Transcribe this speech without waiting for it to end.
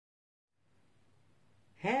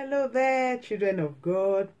Hello there, children of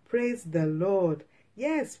God. Praise the Lord.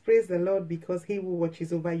 Yes, praise the Lord, because he who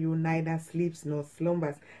watches over you neither sleeps nor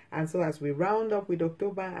slumbers. And so as we round up with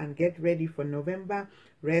October and get ready for November,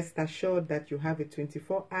 rest assured that you have a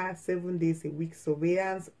 24-hour, 7 days a week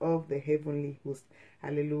surveillance of the heavenly host.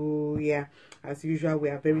 Hallelujah. As usual, we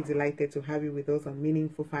are very delighted to have you with us on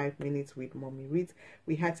Meaningful 5 Minutes with Mommy Reed.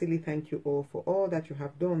 We heartily thank you all for all that you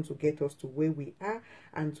have done to get us to where we are,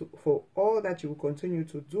 and for all that you will continue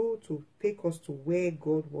to do to take us to where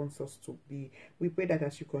God wants us to be. We pray that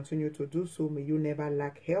as you continue to do so, may you never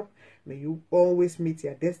lack help. May you always meet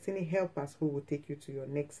your destiny helpers who will take you to your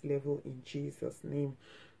next level in Jesus' name.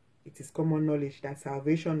 It is common knowledge that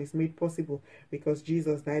salvation is made possible because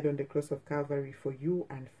Jesus died on the cross of Calvary for you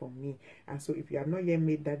and for me. And so if you have not yet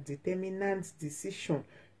made that determinant decision,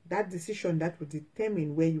 that decision that will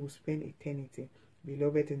determine where you will spend eternity,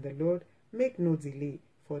 beloved in the Lord, make no delay,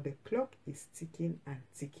 for the clock is ticking and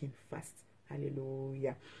ticking fast.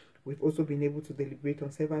 Hallelujah. We've also been able to deliberate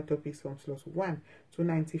on several topics from slots 1 to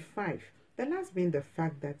 95. The last being the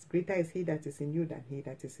fact that greater is he that is in you than he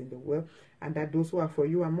that is in the world, and that those who are for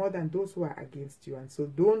you are more than those who are against you. And so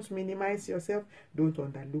don't minimize yourself, don't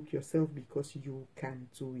underlook yourself, because you can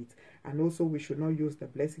do it. And also we should not use the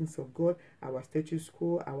blessings of God, our status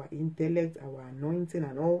quo, our intellect, our anointing,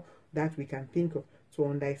 and all that we can think of to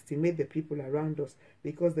underestimate the people around us,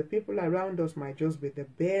 because the people around us might just be the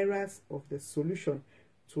bearers of the solution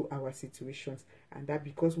to our situations, and that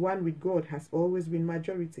because one with God has always been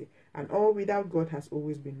majority and all without God has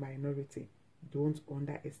always been minority. Don't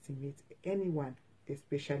underestimate anyone,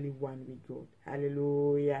 especially one with God.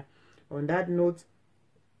 Hallelujah. On that note,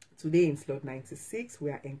 today in slot 96,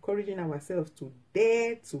 we are encouraging ourselves to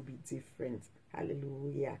dare to be different.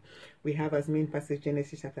 Hallelujah. We have as main passage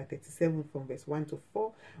Genesis chapter 37 from verse 1 to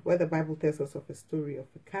 4, where the Bible tells us of a story of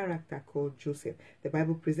a character called Joseph. The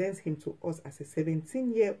Bible presents him to us as a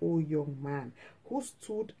 17-year-old young man who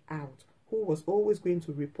stood out, who was always going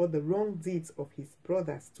to report the wrong deeds of his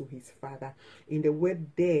brothers to his father. In the word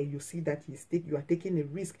there, you see that you are taking a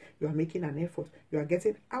risk, you are making an effort, you are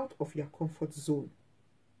getting out of your comfort zone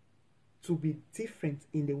to be different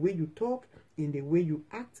in the way you talk, in the way you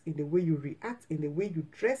act, in the way you react, in the way you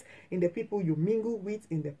dress, in the people you mingle with,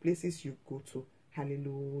 in the places you go to.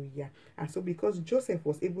 Hallelujah. And so because Joseph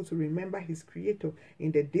was able to remember his creator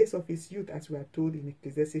in the days of his youth, as we are told in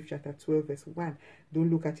Ecclesiastes chapter 12 verse 1,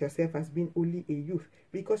 don't look at yourself as being only a youth,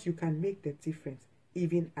 because you can make the difference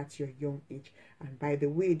even at your young age. And by the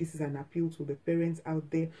way, this is an appeal to the parents out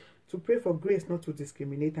there to pray for grace not to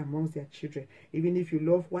discriminate amongst their children. Even if you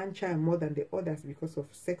love one child more than the others because of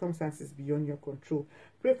circumstances beyond your control,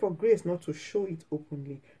 pray for grace not to show it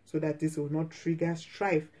openly, so that this will not trigger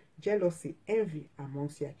strife, jealousy, envy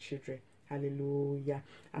amongst your children. Hallelujah.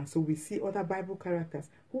 And so we see other Bible characters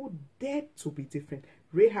who dared to be different.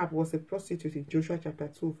 Rahab was a prostitute in Joshua chapter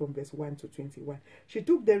 2 from verse 1 to 21. She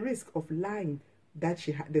took the risk of lying that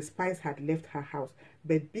the spies had left her house,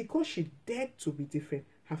 but because she dared to be different,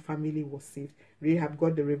 her family was saved. Rahab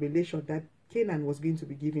got the revelation that Canaan was going to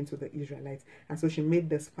be given to the Israelites, and so she made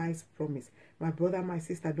the spies promise. My brother, my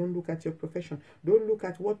sister, don't look at your profession, don't look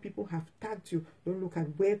at what people have tagged you, don't look at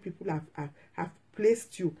where people have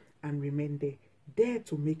placed you, and remain there. Dare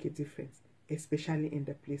to make a difference, especially in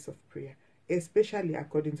the place of prayer, especially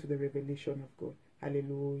according to the revelation of God.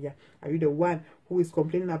 Hallelujah. Are you the one who is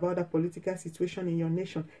complaining about the political situation in your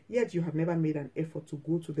nation, yet you have never made an effort to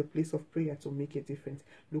go to the place of prayer to make a difference?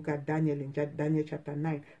 Look at Daniel in Daniel chapter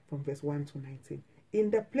 9 from verse 1 to 19.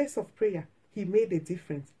 In the place of prayer, he made a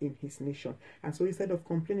difference in his nation. And so instead of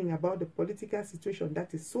complaining about the political situation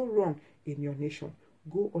that is so wrong in your nation,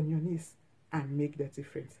 go on your knees and make the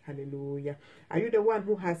difference. Hallelujah. Are you the one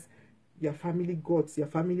who has your family gods, your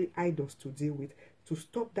family idols to deal with, to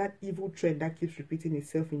stop that evil trend that keeps repeating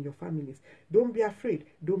itself in your families? Don't be afraid.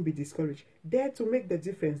 Don't be discouraged. Dare to make the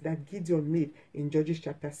difference that Gideon made in Judges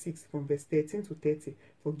chapter 6 from verse 13 to 30.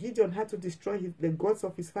 For Gideon had to destroy the gods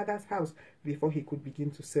of his father's house before he could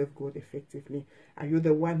begin to serve God effectively. Are you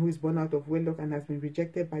the one who is born out of wedlock and has been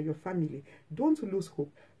rejected by your family? Don't lose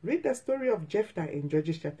hope. Read the story of Jephthah in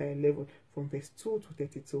Judges chapter 11 from verse 2 to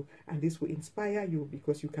 32, and this will inspire you,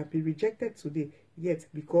 because you can be rejected today, yet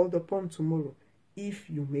be called upon tomorrow if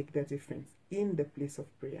you make the difference in the place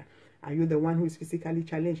of prayer. Are you the one who is physically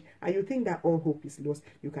challenged and you think that all hope is lost?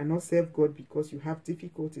 You cannot serve God because you have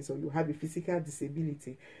difficulties or you have a physical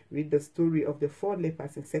disability. Read the story of the 4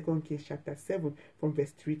 lepers in 2 Kings chapter 7 from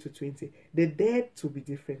verse 3 to 20. They dared to be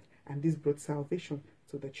different, and this brought salvation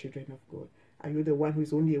to the children of God. Are you the one who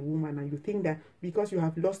is only a woman and you think that because you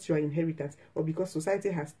have lost your inheritance, or because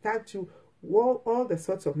society has tagged you all the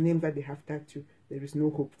sorts of names that they have tagged you, there is no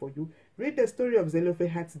hope for you. Read the story of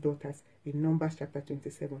Zelophehad's daughters in Numbers chapter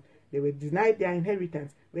 27. They were denied their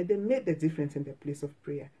inheritance, but they made the difference in the place of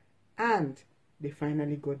prayer. And they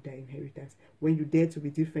finally got their inheritance. When you dare to be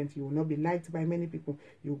different, you will not be liked by many people.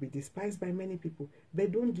 You will be despised by many people.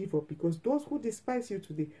 But don't give up, because those who despise you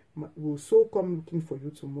today will so come looking for you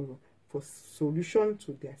tomorrow for solution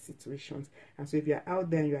to their situations. And so if you're out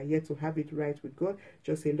there and you are yet to have it right with God,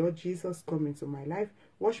 just say, Lord Jesus, come into my life.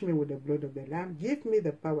 Wash me with the blood of the Lamb. Give me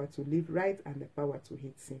the power to live right and the power to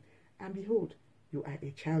hate sin. And behold, you are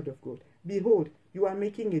a child of God. Behold, you are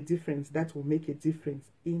making a difference that will make a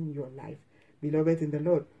difference in your life. Beloved in the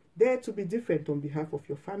Lord, dare to be different on behalf of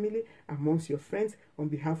your family, amongst your friends, on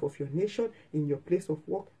behalf of your nation, in your place of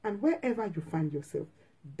work, and wherever you find yourself.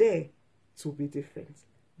 Dare to be different.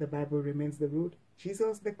 The Bible remains the road,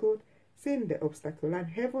 Jesus the code, sin the obstacle, and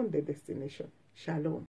heaven the destination. Shalom.